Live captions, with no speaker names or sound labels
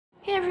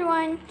Hey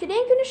everyone, today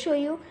I'm going to show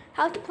you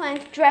how to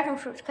plant dragon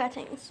fruit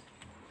cuttings.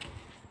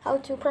 How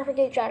to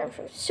propagate dragon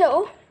fruit.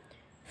 So,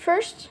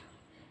 first,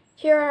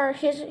 here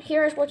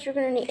is what you're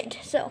going to need.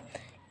 So,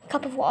 a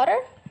cup of water,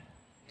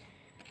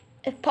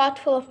 a pot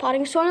full of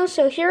potting soil.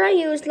 So here I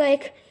used,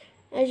 like,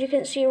 as you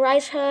can see,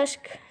 rice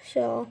husk.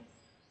 So,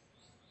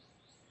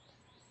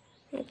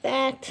 like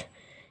that.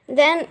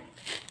 Then,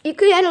 you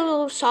could add a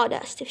little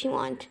sawdust if you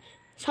want.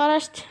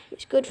 Sawdust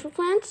is good for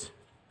plants.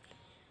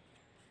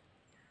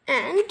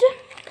 And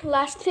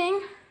last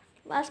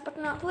but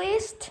not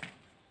least,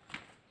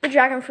 the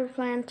dragon fruit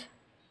plant.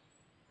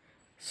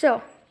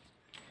 So,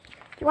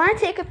 you want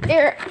to take a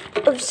pair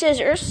of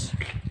scissors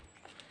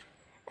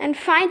and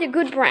find a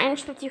good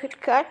branch that you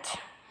could cut.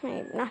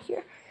 Maybe not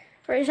here.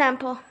 For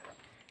example,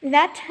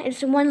 that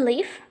is one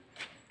leaf.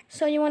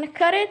 So you want to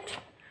cut it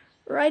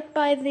right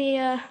by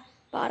the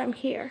bottom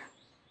here.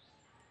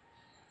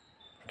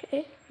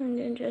 Okay, and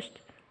then just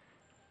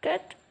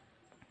cut.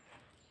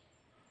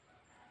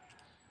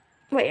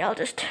 Wait, I'll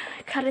just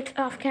cut it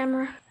off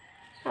camera.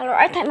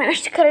 Alright, I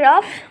managed to cut it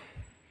off.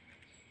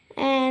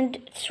 And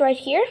it's right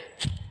here.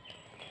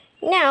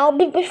 Now,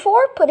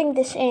 before putting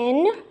this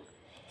in,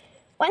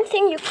 one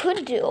thing you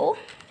could do,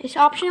 is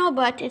optional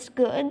but it's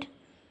good.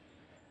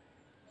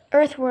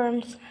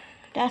 Earthworms,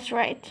 that's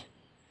right.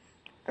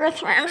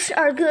 Earthworms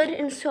are good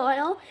in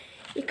soil.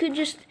 You could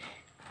just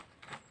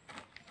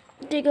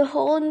dig a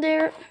hole in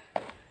there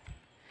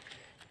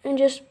and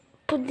just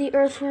put the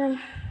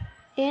earthworm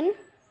in.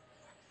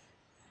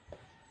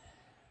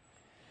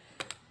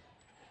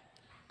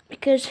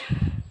 Because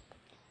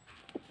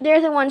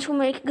they're the ones who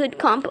make good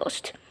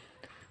compost.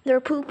 Their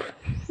poop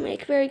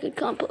make very good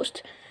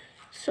compost.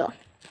 So,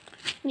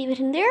 leave it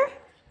in there.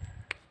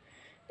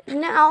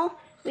 Now,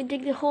 we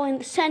dig the hole in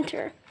the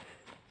center.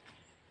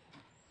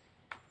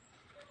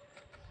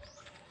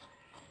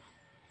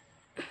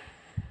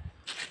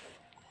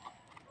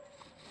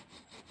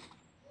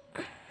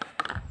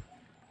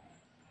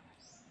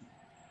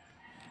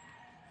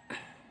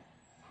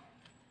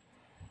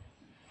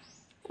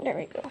 There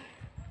we go.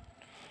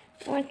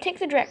 You want to take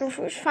the dragon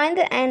fruit, find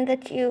the end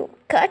that you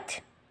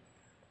cut.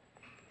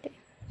 You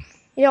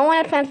don't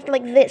want to plant it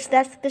like this.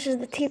 This is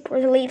the tip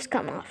where the leaves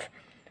come off.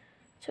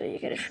 So you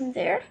get it from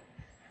there.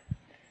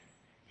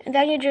 And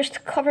then you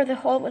just cover the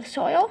hole with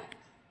soil.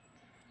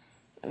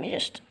 Let me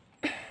just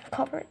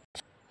cover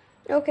it.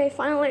 Okay,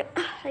 finally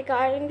I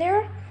got it in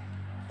there.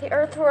 The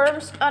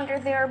earthworms under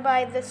there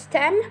by the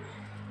stem.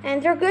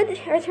 And they're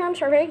good.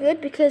 Earthworms are very good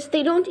because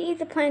they don't eat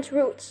the plant's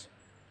roots.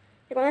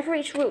 They don't ever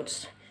eat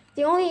roots.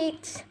 They only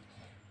eat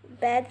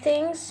bad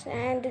things,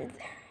 and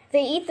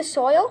they eat the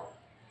soil,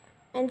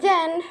 and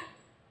then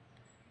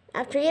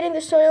after eating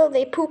the soil,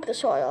 they poop the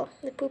soil.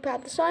 They poop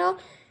out the soil,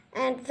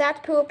 and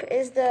that poop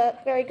is the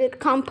very good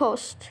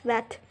compost,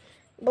 that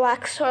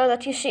black soil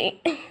that you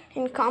see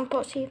in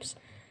compost heaps.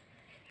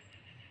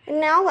 And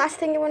now, last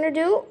thing you want to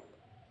do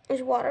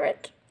is water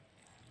it.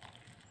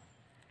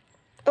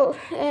 Oh,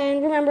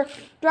 and remember,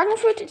 dragon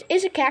fruit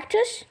is a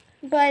cactus,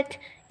 but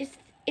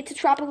it's a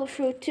tropical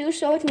fruit too,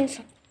 so it needs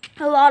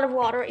a lot of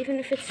water, even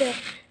if it's a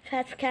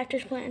fat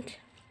cactus plant.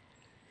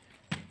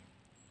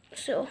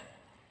 So,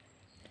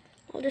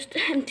 I'll just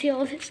empty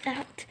all this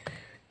out.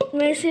 It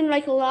may seem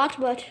like a lot,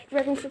 but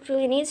dragon fruit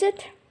really needs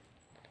it.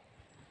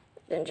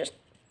 Then just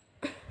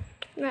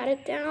mat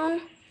it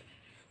down.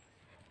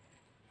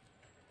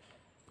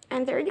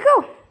 And there you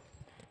go.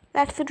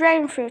 That's the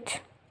dragon fruit.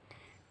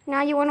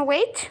 Now you want to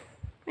wait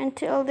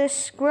until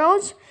this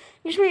grows.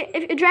 Usually,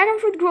 if a dragon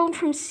fruit grown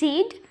from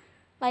seed,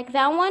 like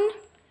that one,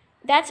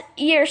 that's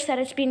years that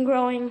it's been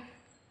growing.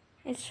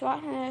 It's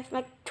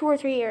like 2 or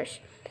 3 years.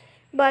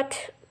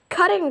 But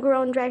cutting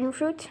grown dragon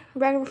fruits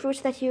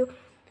that you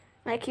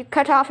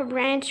cut off a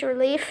branch or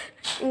leaf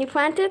and you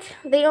plant it,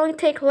 they only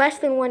take less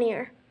than 1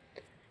 year.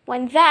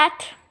 When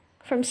that,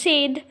 from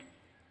seed,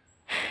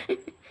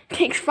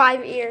 takes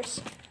 5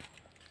 years.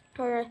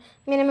 Or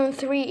minimum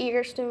 3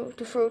 years to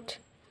fruit.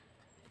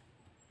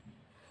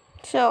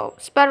 So,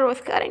 it's better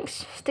with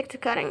cuttings. Stick to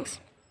cuttings.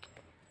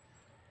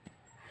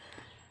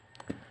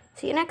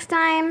 See you next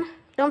time.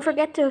 Don't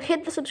forget to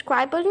hit the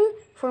subscribe button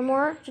for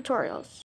more tutorials.